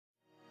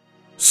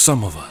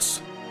Some of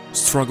us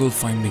struggle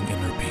finding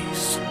inner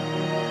peace.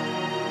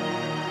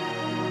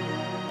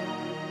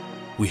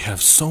 We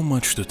have so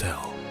much to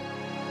tell,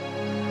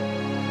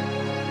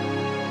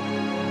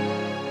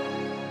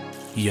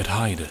 yet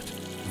hide it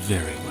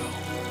very well.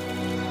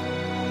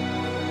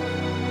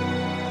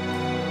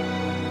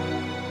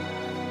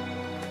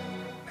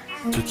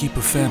 To keep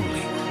a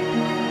family,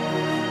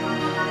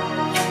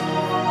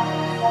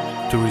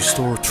 to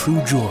restore true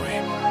joy,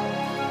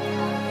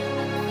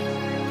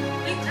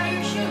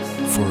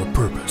 for a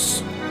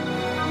purpose.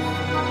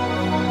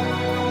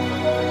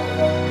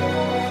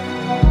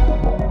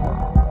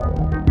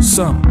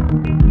 Some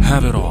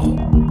have it all.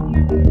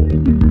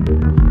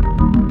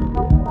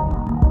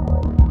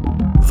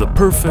 The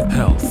perfect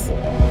health.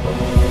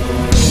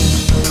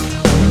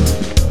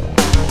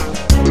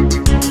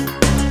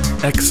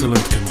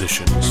 Excellent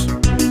conditions.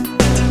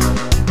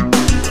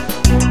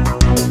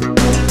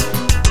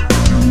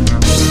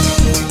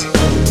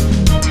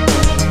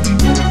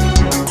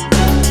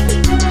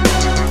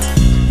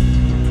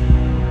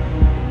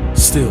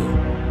 Still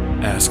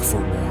ask for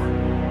more.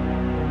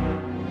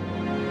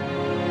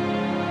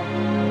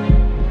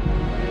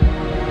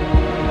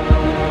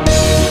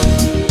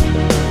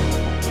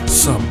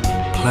 Some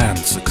plan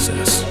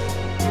success,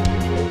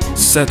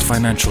 set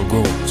financial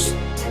goals,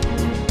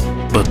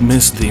 but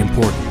miss the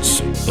importance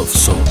of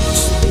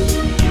souls.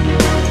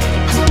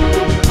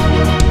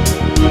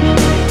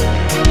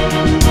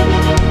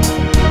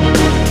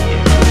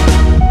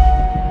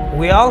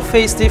 We all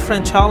face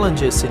different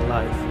challenges in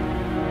life.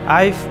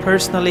 I've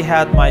personally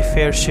had my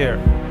fair share,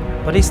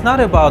 but it's not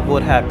about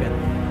what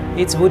happened,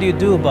 it's what you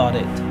do about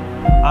it.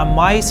 I'm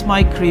Mais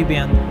Mike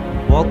Karibyan.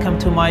 Welcome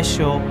to my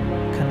show,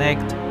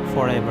 Connect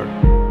Forever.